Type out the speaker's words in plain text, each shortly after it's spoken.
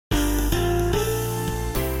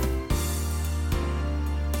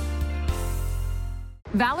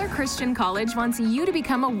Valor Christian College wants you to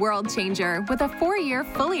become a world changer with a 4-year,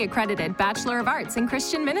 fully accredited Bachelor of Arts in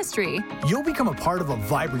Christian Ministry. You'll become a part of a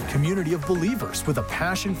vibrant community of believers with a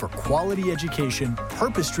passion for quality education,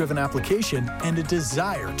 purpose-driven application, and a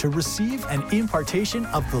desire to receive an impartation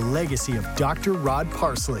of the legacy of Dr. Rod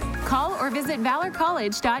Parsley. Call or visit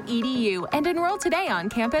valorcollege.edu and enroll today on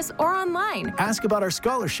campus or online. Ask about our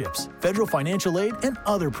scholarships, federal financial aid, and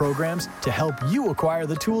other programs to help you acquire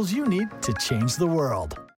the tools you need to change the world.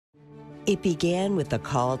 It began with a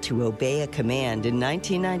call to obey a command in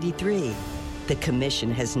 1993. The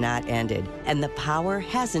commission has not ended, and the power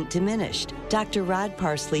hasn't diminished. Dr. Rod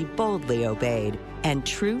Parsley boldly obeyed, and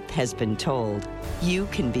truth has been told. You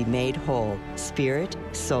can be made whole, spirit,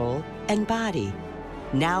 soul, and body.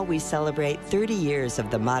 Now we celebrate 30 years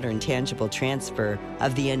of the modern tangible transfer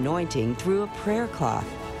of the anointing through a prayer cloth.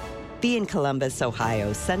 Be in Columbus,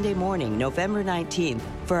 Ohio, Sunday morning, November 19th,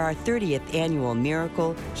 for our 30th annual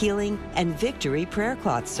Miracle, Healing, and Victory Prayer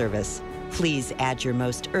Cloth service. Please add your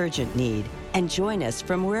most urgent need and join us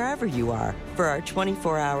from wherever you are for our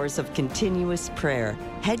 24 hours of continuous prayer,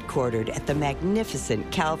 headquartered at the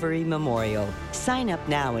magnificent Calvary Memorial. Sign up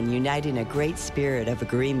now and unite in a great spirit of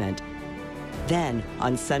agreement. Then,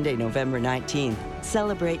 on Sunday, November 19th,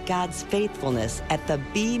 celebrate God's faithfulness at the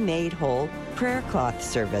Be Made Whole Prayer Cloth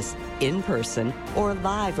service, in person or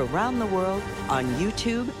live around the world on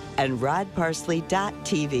YouTube and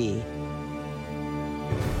rodparsley.tv.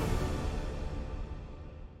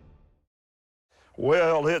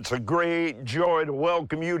 Well, it's a great joy to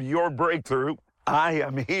welcome you to your breakthrough. I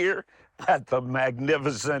am here at the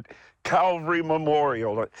magnificent Calvary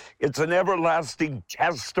Memorial. It's an everlasting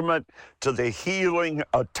testament to the healing,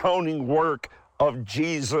 atoning work of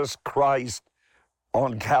Jesus Christ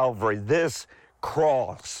on Calvary. This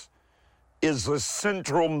cross is the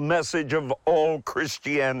central message of all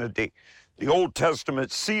Christianity. The Old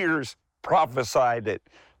Testament seers prophesied it.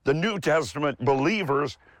 The New Testament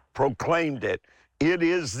believers proclaimed it. It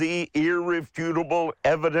is the irrefutable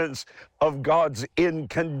evidence of God's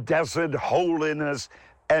incandescent holiness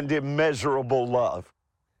and immeasurable love.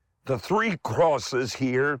 The three crosses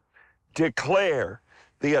here declare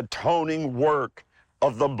the atoning work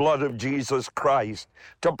of the blood of Jesus Christ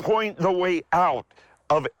to point the way out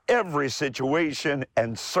of every situation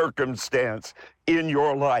and circumstance in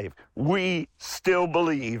your life. We still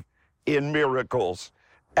believe in miracles,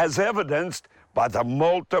 as evidenced by the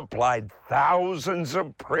multiplied thousands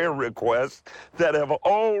of prayer requests that have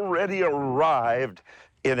already arrived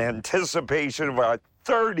in anticipation of our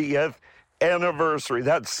 30th anniversary.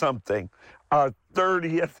 That's something. Our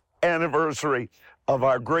 30th anniversary of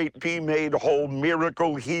our great Be Made Whole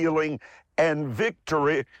Miracle, Healing, and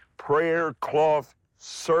Victory Prayer Cloth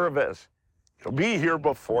service. It'll be here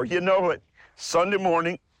before you know it. Sunday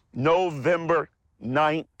morning, November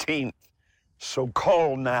 19th. So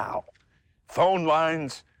call now. Phone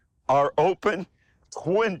lines are open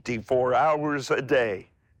 24 hours a day.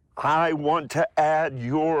 I want to add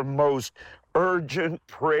your most urgent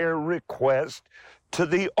prayer request to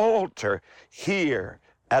the altar here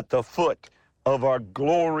at the foot of our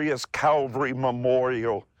glorious Calvary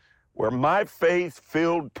Memorial, where my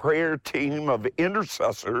faith-filled prayer team of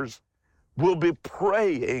intercessors will be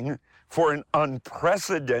praying for an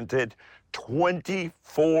unprecedented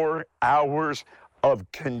 24 hours of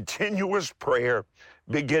continuous prayer,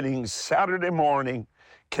 beginning Saturday morning,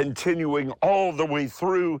 continuing all the way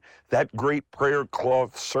through that great prayer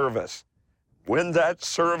cloth service. When that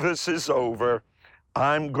service is over,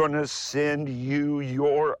 I'm going to send you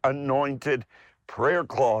your anointed prayer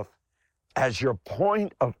cloth as your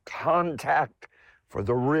point of contact for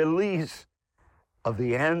the release of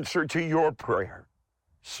the answer to your prayer.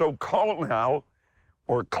 So call now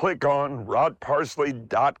or click on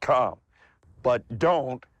rodparsley.com, but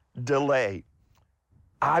don't delay.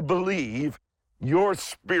 I believe your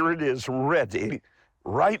spirit is ready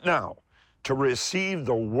right now to receive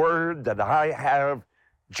the word that I have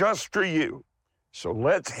just for you. So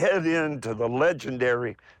let's head into the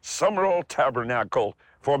legendary Summerall Tabernacle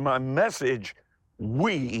for my message,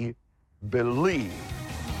 We Believe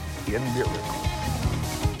in Miracles.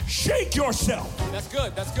 Shake yourself. That's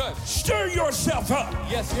good, that's good. Stir yourself up.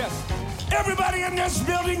 Yes, yes. Everybody in this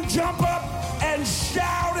building, jump up and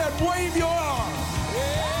shout and wave your arms.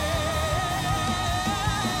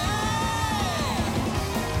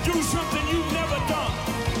 Do something you've never done.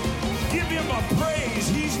 Give him a praise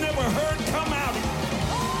he's never heard come out of you.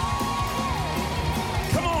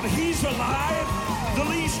 Come on, he's alive. The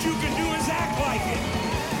least you can do is act like it.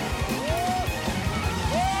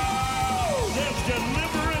 Oh, there's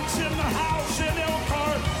deliverance in the house in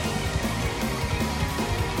Elkhart.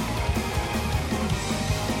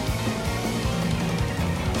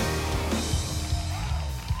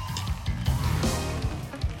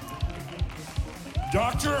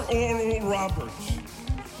 Dr. Oral Roberts.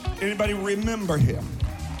 Anybody remember him?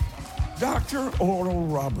 Dr. Oral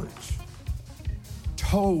Roberts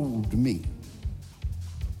told me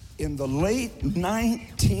in the late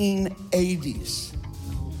 1980s,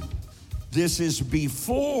 this is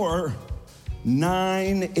before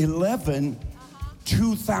 9/11,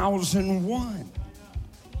 2001,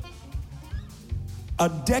 a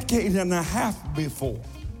decade and a half before,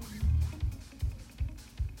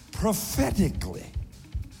 prophetically,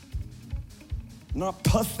 not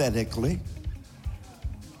pathetically.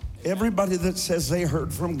 Everybody that says they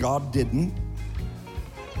heard from God didn't.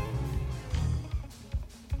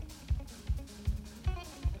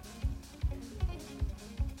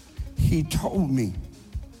 He told me,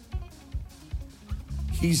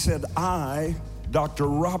 he said, I, Dr.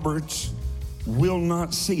 Roberts, will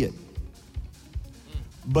not see it,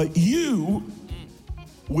 but you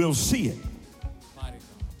will see it.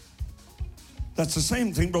 That's the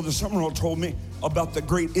same thing Brother Summerall told me about the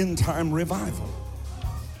great end time revival.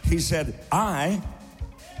 He said, I,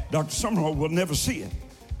 Dr. Summerall, will never see it,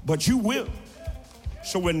 but you will.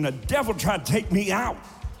 So when the devil tried to take me out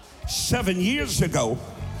 7 years ago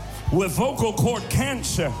with vocal cord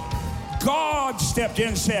cancer, God stepped in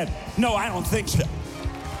and said, no, I don't think so.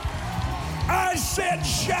 I said,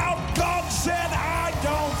 shout. God said, I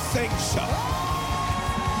don't think so.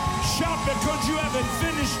 Shout because you haven't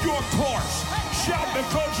finished your course. Shout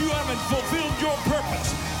because you haven't fulfilled your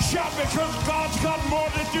purpose. Shout because God's got more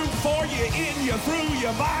to do for you, in you, through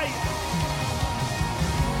you, by you.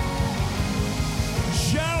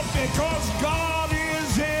 Shout because God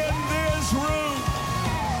is in this room.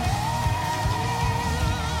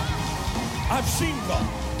 I've seen God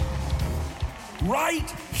right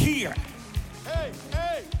here. Hey,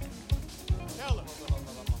 tell him.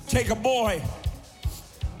 Take a boy,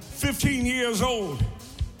 15 years old,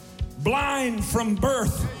 blind from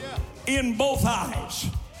birth in both eyes.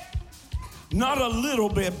 Not a little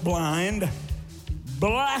bit blind,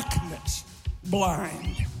 blackness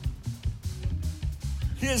blind.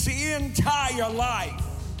 His entire life,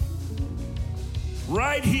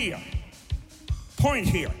 right here, point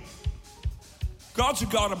here. God's a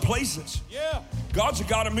God of places. Yeah. God's a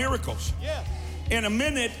God of miracles. Yeah. In a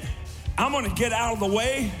minute, I'm going to get out of the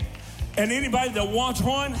way, and anybody that wants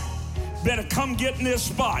one better come get in this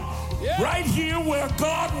spot. Yeah. Right here where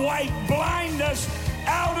God wiped blindness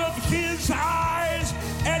out of his eyes,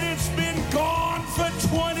 and it's been gone for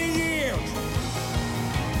 20 years.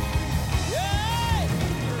 Yeah.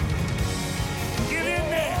 Get in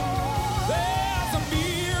there. There's a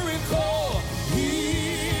miracle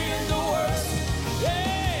in the works.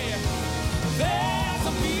 Yeah. There's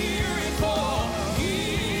a miracle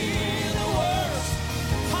in the works.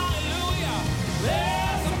 Hallelujah.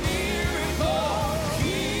 There's a miracle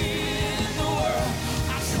in the works.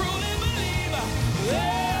 I truly believe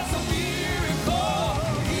there's a miracle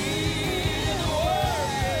in the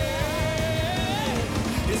works.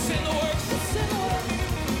 It's in the works. It's in the works.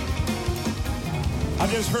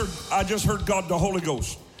 I just heard God, the Holy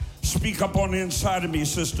Ghost, speak up on the inside of me,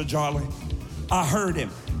 Sister Jolly. I heard him.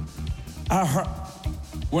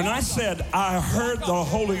 When I said I heard the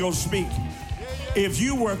Holy Ghost speak, if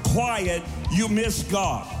you were quiet, you missed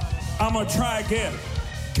God. I'm going to try again.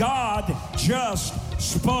 God just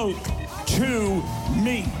spoke to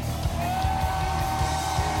me.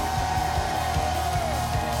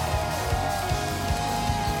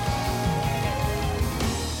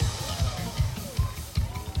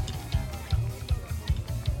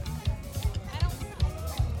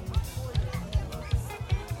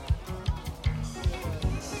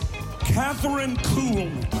 Catherine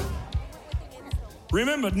Kuhlman.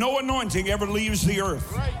 Remember, no anointing ever leaves the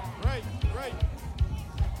earth. Right.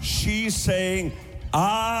 She's saying,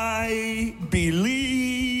 I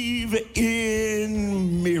believe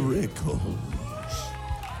in miracles.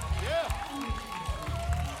 Yeah.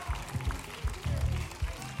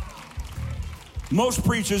 Most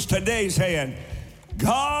preachers today saying,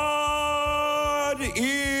 God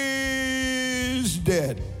is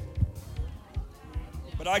dead.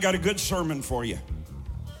 But I got a good sermon for you.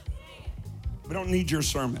 We don't need your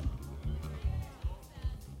sermon.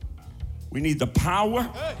 We need the power,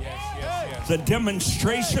 Yes. the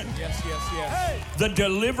demonstration, Yes. the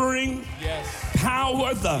delivering Yes.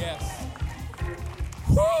 power, the Yes.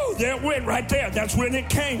 whoo, there it went right there. That's when it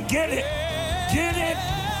came. Get it. Get it.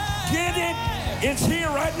 Get it. It's here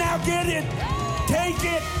right now. Get it. Take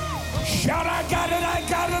it. Shout, I got it. I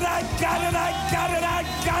got it. I got it. I got it. I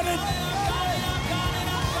got it.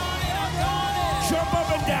 Jump up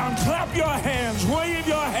and down. Clap your hands. Wave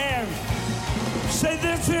your hands. Say,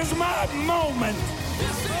 this is my moment.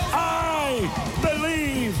 I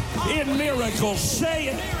believe in miracles. Say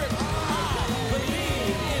it.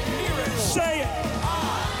 Say it.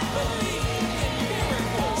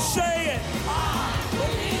 Say it.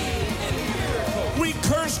 We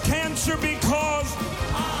curse cancer because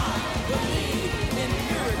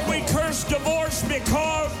we curse divorce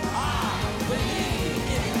because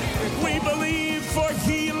we believe for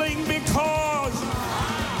healing because.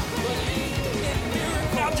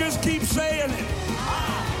 Now just keep saying it.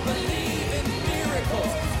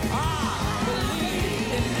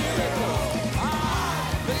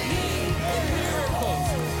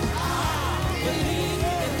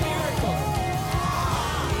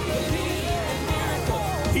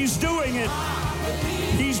 He's doing it.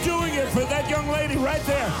 He's doing it for that young lady right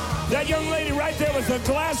there. That young lady right there with the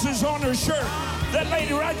glasses on her shirt. That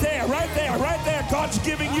lady right there, right there, right there. God's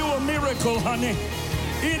giving you a miracle, honey.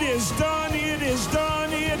 It is done, it is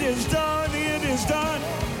done, it is done, it is done.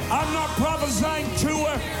 I'm not prophesying to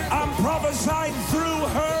her. I'm prophesying through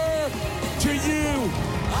her to you.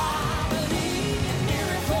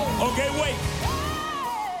 Okay, wait.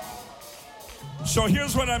 So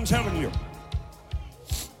here's what I'm telling you.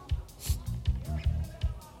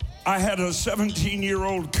 I had a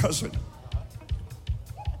 17-year-old cousin.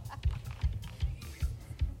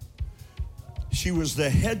 She was the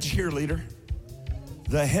head cheerleader,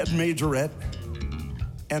 the head majorette,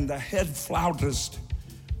 and the head flautist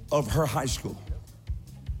of her high school.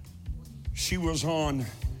 She was on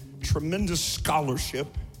tremendous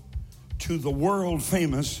scholarship to the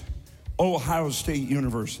world-famous Ohio State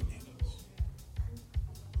University.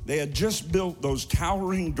 They had just built those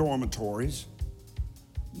towering dormitories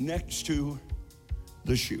next to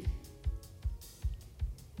the shoe.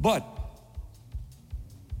 But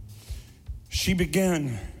she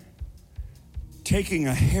began taking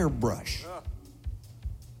a hairbrush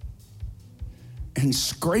and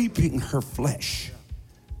scraping her flesh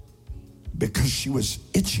because she was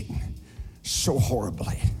itching so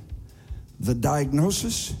horribly. The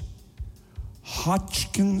diagnosis,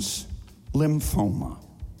 Hodgkin's lymphoma.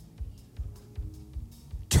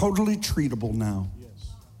 Totally treatable now.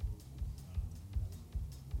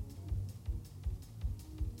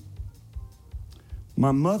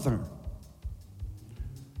 My mother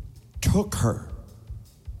took her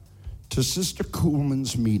to Sister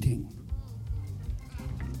Kuhlman's meeting.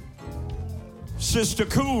 Sister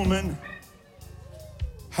Kuhlman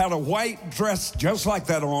had a white dress just like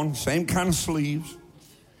that on, same kind of sleeves,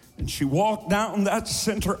 and she walked down that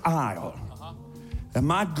center aisle. And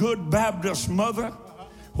my good Baptist mother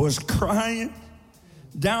was crying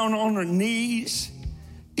down on her knees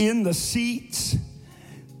in the seats,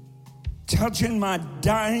 touching my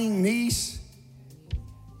dying niece,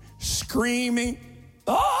 screaming,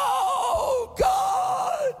 "Oh,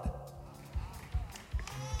 God!"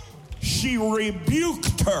 She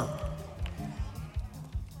rebuked her.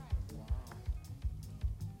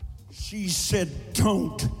 She said,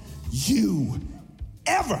 "Don't you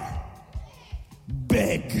ever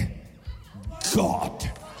beg God."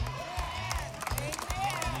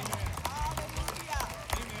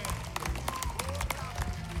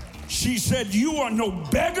 She said, "You are no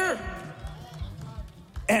beggar,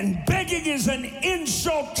 and begging is an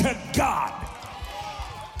insult to God."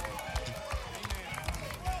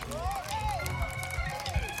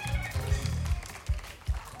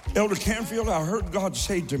 Elder Canfield, I heard God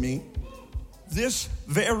say to me this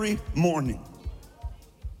very morning,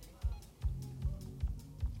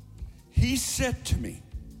 He said to me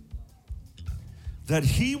that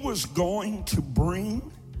He was going to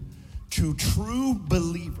bring to true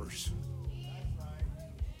believers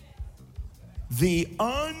the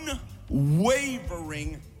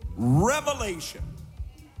unwavering revelation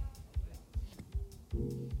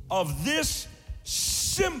of this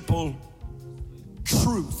simple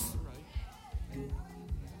truth: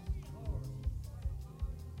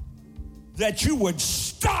 that you would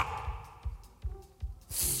stop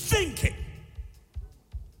thinking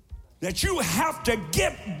that you have to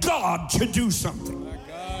get God to do something.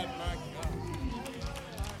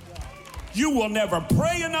 You will never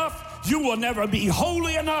pray enough. You will never be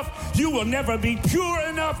holy enough. You will never be pure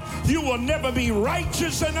enough. You will never be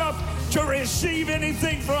righteous enough to receive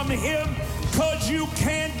anything from Him, because you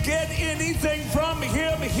can't get anything from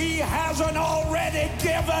Him He hasn't already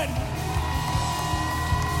given.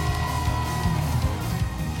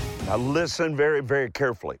 Now listen very, very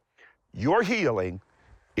carefully. Your healing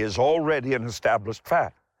is already an established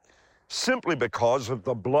fact, simply because of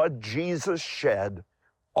the blood Jesus shed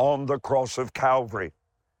on the cross of Calvary.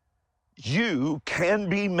 You can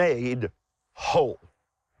be made whole,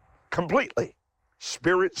 completely,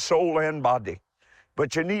 spirit, soul, and body.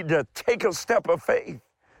 But you need to take a step of faith.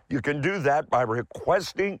 You can do that by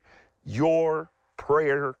requesting your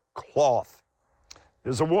prayer cloth.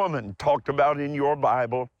 There's a woman talked about in your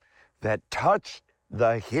Bible that touched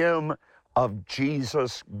the hem of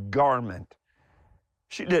Jesus' garment.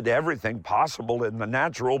 She did everything possible in the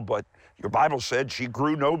natural, but your Bible said she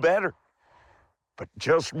grew no better. But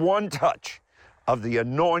just one touch of the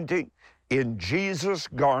anointing in Jesus'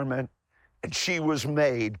 garment, and she was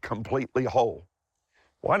made completely whole.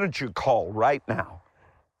 Why don't you call right now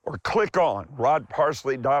or click on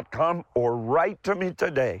rodparsley.com or write to me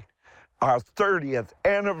today. Our 30th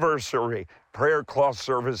anniversary prayer cloth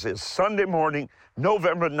service is Sunday morning,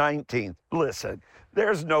 November 19th. Listen,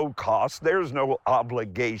 there's no cost, there's no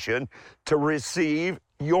obligation to receive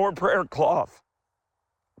your prayer cloth.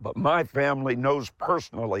 But my family knows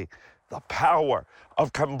personally the power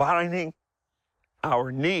of combining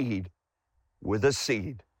our need with a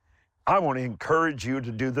seed. I want to encourage you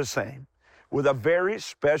to do the same with a very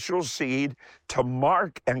special seed to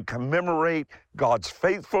mark and commemorate God's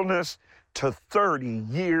faithfulness to 30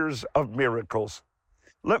 years of miracles.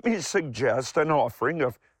 Let me suggest an offering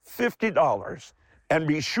of $50, and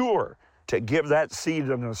be sure to give that seed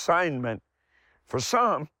an assignment. For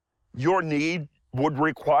some, your need would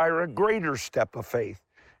require a greater step of faith.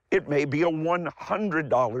 It may be a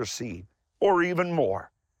 $100 seed or even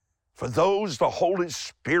more. For those, the Holy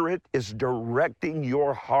Spirit is directing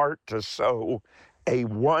your heart to sow a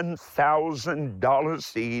 $1,000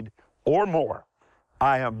 seed or more.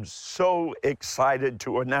 I am so excited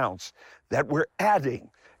to announce that we're adding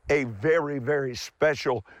a very, very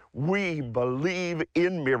special We Believe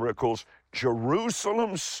in Miracles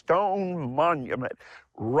Jerusalem stone monument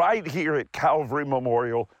right here at Calvary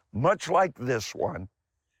Memorial, much like this one.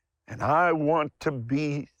 And I want to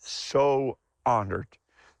be so honored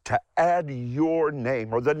to add your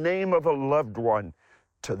name or the name of a loved one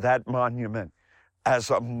to that monument as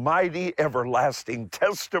a mighty everlasting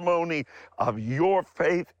testimony of your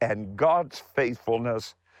faith and God's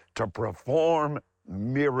faithfulness to perform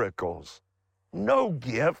miracles. No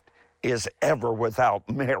gift is ever without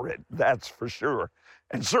merit, that's for sure.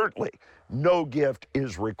 And certainly, no gift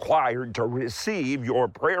is required to receive your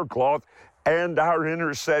prayer cloth and our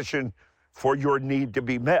intercession for your need to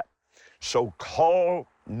be met. So call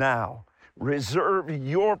now, reserve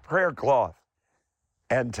your prayer cloth,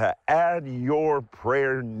 and to add your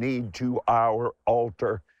prayer need to our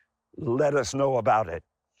altar, let us know about it.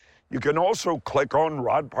 You can also click on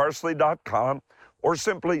rodparsley.com or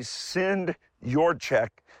simply send your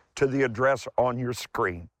check to the address on your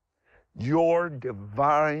screen. Your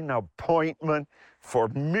divine appointment for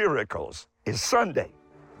miracles is Sunday,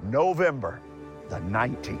 November the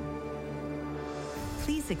 19th.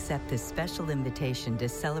 Please accept this special invitation to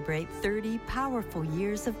celebrate 30 powerful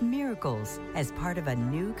years of miracles as part of a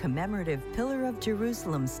new commemorative Pillar of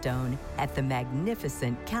Jerusalem stone at the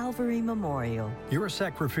magnificent Calvary Memorial. Your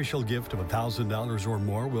sacrificial gift of $1,000 or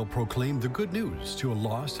more will proclaim the good news to a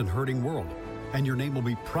lost and hurting world, and your name will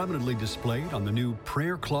be prominently displayed on the new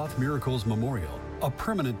Prayer Cloth Miracles Memorial, a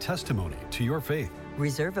permanent testimony to your faith.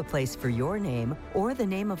 Reserve a place for your name or the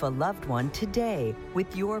name of a loved one today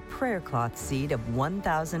with your prayer cloth seed of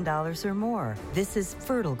 $1,000 or more. This is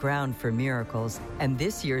fertile ground for miracles, and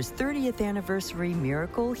this year's 30th anniversary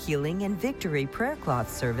Miracle, Healing, and Victory prayer cloth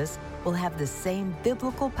service will have the same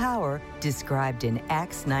biblical power described in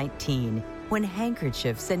Acts 19, when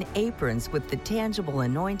handkerchiefs and aprons with the tangible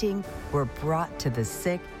anointing were brought to the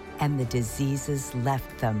sick and the diseases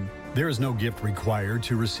left them. There is no gift required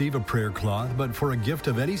to receive a prayer cloth, but for a gift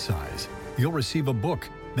of any size, you'll receive a book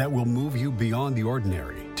that will move you beyond the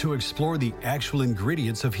ordinary to explore the actual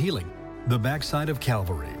ingredients of healing. The backside of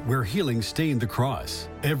Calvary, where healing stained the cross.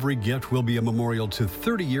 Every gift will be a memorial to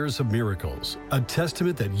 30 years of miracles, a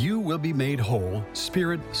testament that you will be made whole,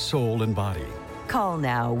 spirit, soul, and body. Call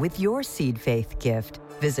now with your seed faith gift.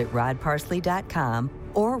 Visit rodparsley.com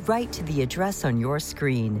or write to the address on your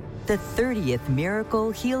screen. The 30th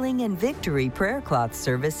Miracle, Healing, and Victory prayer cloth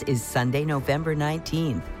service is Sunday, November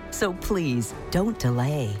 19th. So please, don't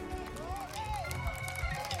delay.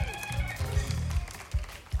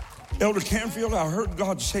 Elder Canfield, I heard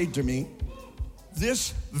God say to me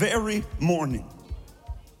this very morning,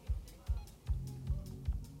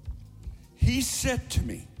 He said to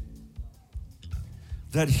me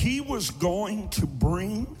that He was going to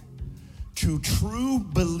bring to true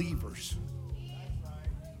believers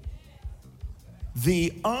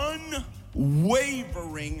the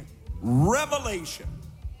unwavering revelation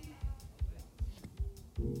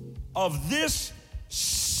of this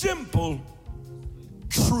simple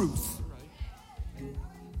truth: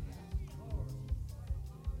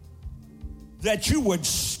 that you would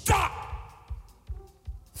stop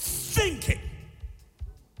thinking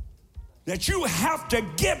that you have to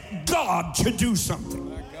get God to do something.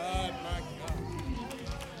 My God, my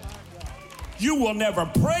God. You will never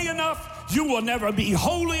pray enough. You will never be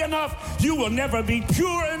holy enough. You will never be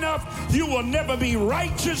pure enough. You will never be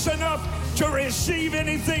righteous enough to receive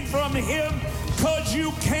anything from him, because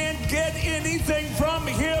you can't get anything from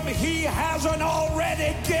him he hasn't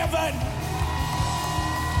already given.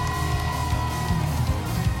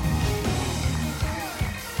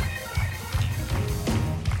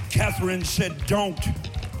 Catherine said, don't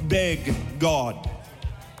beg God.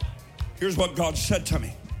 Here's what God said to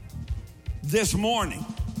me. This morning,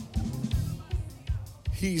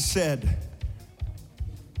 he said,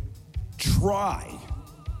 try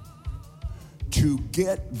to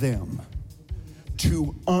get them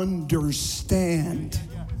to understand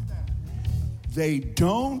they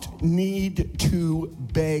don't need to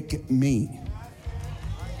beg me.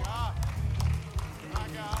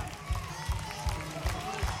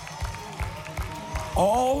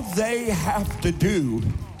 All they have to do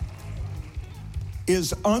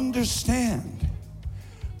is understand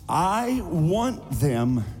I want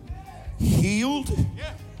them healed,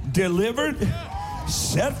 delivered,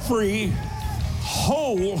 set free,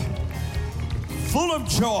 whole, full of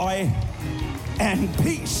joy and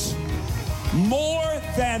peace, more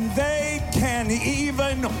than they can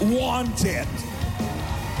even want it.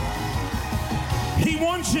 He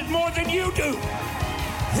wants it more than you do.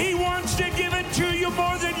 He wants to give it to you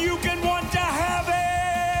more than you can want to have it.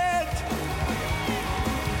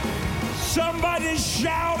 Somebody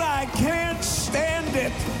shout, I can't stand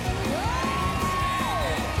it.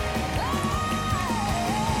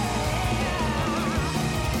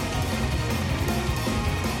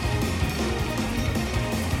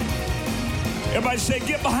 Everybody say,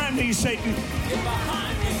 get behind me, Satan. Get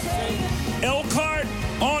behind me, Satan. Elkhart,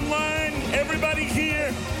 online, everybody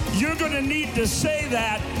here, you're going to need to say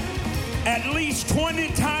that at least 20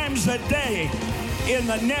 times a day in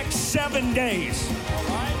the next 7 days.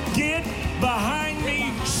 Right. Get behind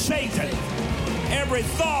me, Satan. Every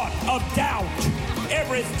thought of doubt,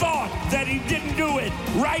 every thought that he didn't do it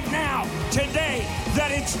right now, today,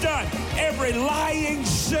 that it's done, every lying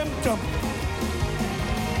symptom,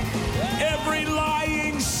 every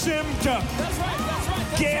lying symptom. That's right, that's right.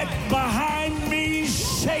 That's Get right. behind me,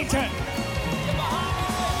 Satan. Get behind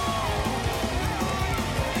me, Satan.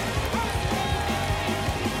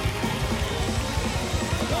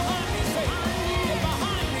 Get behind me, Satan. Get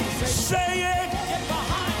behind me, Satan. Say it. Get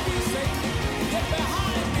behind me, Satan. Get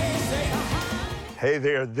behind me, Satan. Hey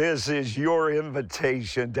there, this is your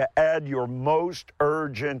invitation to add your most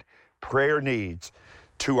urgent prayer needs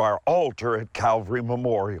to our altar at Calvary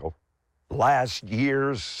Memorial. Last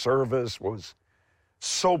year's service was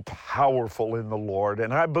so powerful in the Lord,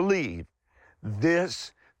 and I believe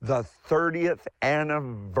this, the 30th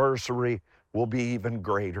anniversary, will be even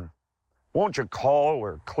greater. Won't you call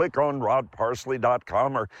or click on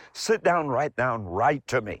rodparsley.com or sit down right now and write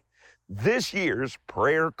to me. This year's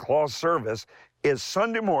prayer cloth service is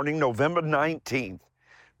Sunday morning, November 19th,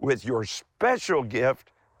 with your special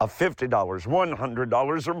gift of $50,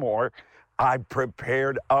 $100 or more. I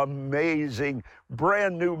prepared amazing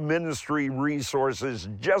brand new ministry resources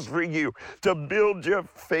just for you to build your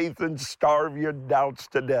faith and starve your doubts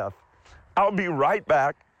to death. I'll be right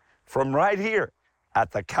back from right here at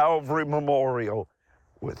the Calvary Memorial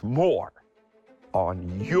with more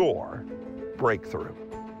on your breakthrough.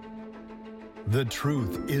 The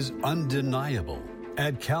truth is undeniable.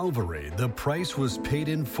 At Calvary, the price was paid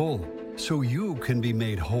in full, so you can be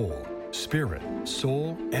made whole, spirit,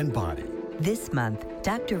 soul, and body. This month,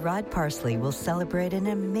 Dr. Rod Parsley will celebrate an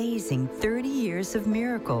amazing 30 years of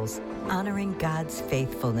miracles, honoring God's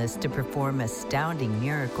faithfulness to perform astounding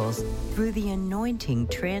miracles through the anointing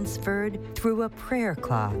transferred through a prayer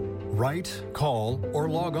cloth. Write, call, or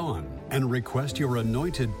log on and request your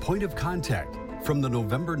anointed point of contact from the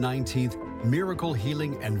November 19th Miracle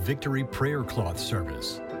Healing and Victory Prayer Cloth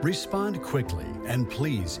Service. Respond quickly and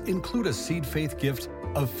please include a seed faith gift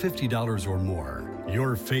of $50 or more.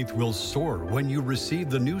 Your faith will soar when you receive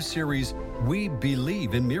the new series, We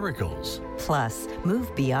Believe in Miracles. Plus,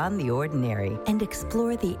 move beyond the ordinary and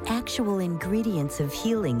explore the actual ingredients of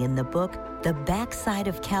healing in the book, The Backside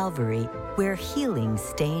of Calvary, where healing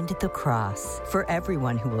stained the cross. For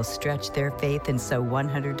everyone who will stretch their faith and sow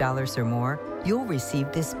 $100 or more, you'll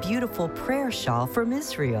receive this beautiful prayer shawl from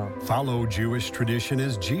Israel. Follow Jewish tradition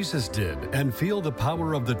as Jesus did and feel the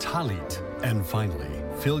power of the talit. And finally,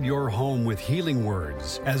 fill your home with healing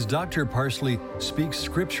words as Dr. Parsley speaks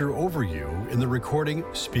scripture over you in the recording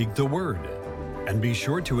Speak the Word. And be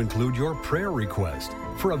sure to include your prayer request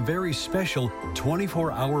for a very special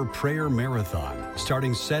 24-hour prayer marathon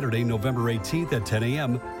starting Saturday, November 18th at 10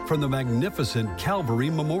 a.m. from the magnificent Calvary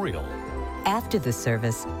Memorial. After the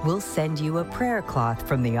service, we'll send you a prayer cloth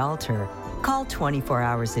from the altar. Call 24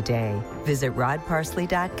 hours a day. Visit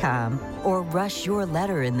rodparsley.com or rush your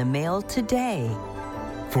letter in the mail today.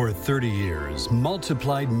 For 30 years,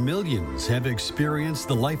 multiplied millions have experienced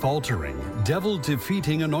the life-altering,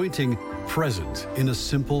 devil-defeating anointing present in a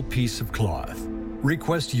simple piece of cloth.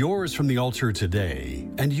 Request yours from the altar today,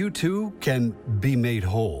 and you too can be made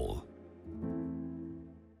whole.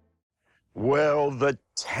 Well, the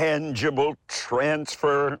tangible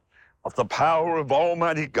transfer of the power of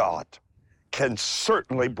Almighty God can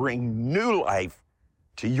certainly bring new life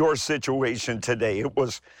to your situation today. It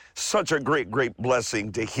was such a great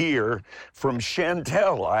blessing to hear from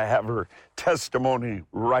Chantel. I have her testimony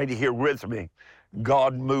right here with me.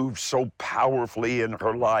 God moved so powerfully in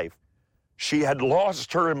her life. She had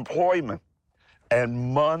lost her employment,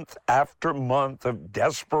 and month after month of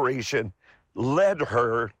desperation led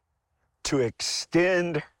her to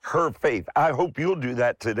extend her faith. I hope you'll do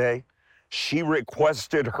that today. She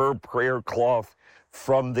requested her prayer cloth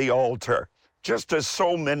from the altar, just as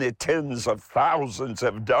so many tens of thousands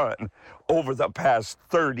have done over the past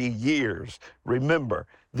 30 years. Remember,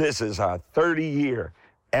 this is our 30-year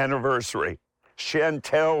anniversary.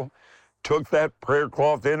 Chantel took that prayer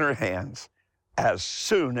cloth in her hands as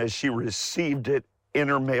soon as she received it in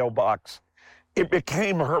her mailbox. It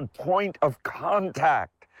became her point of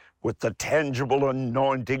contact with the tangible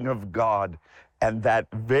anointing of God. And that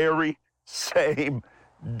very same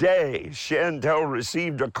day, Chantel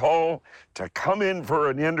received a call to come in for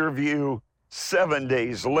an interview. 7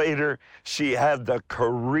 days later, she had the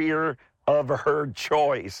career of her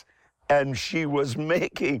choice, and she was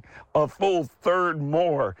making a full third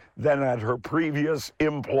more than at her previous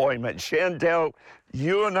employment. Chantel,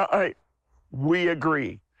 you and I, we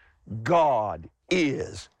agree. God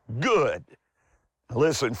is good.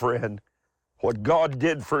 Listen, friend, what God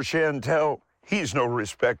did for Chantel, He's no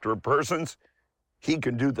respecter of persons. He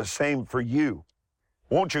can do the same for you.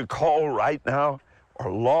 Won't you call right now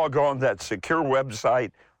or log on that secure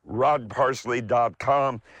website,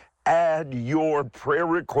 rodparsley.com. Add your prayer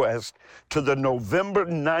request to the November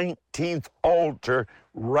 19th altar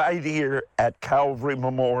right here at Calvary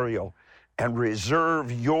Memorial and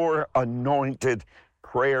reserve your anointed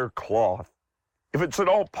prayer cloth. If it's at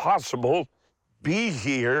all possible, be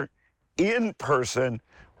here in person,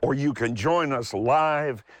 or you can join us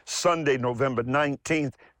live Sunday, November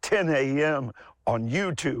 19th, 10 a.m. on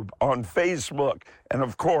YouTube, on Facebook, and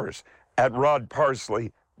of course at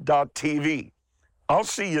rodparsley.tv. I'll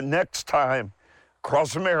see you next time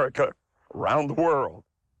across America, around the world,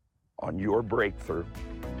 on your Breakthrough.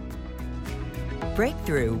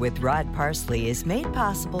 Breakthrough with Rod Parsley is made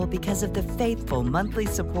possible because of the faithful monthly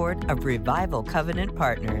support of Revival Covenant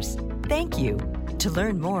Partners. Thank you. To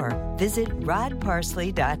learn more, visit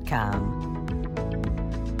rodparsley.com.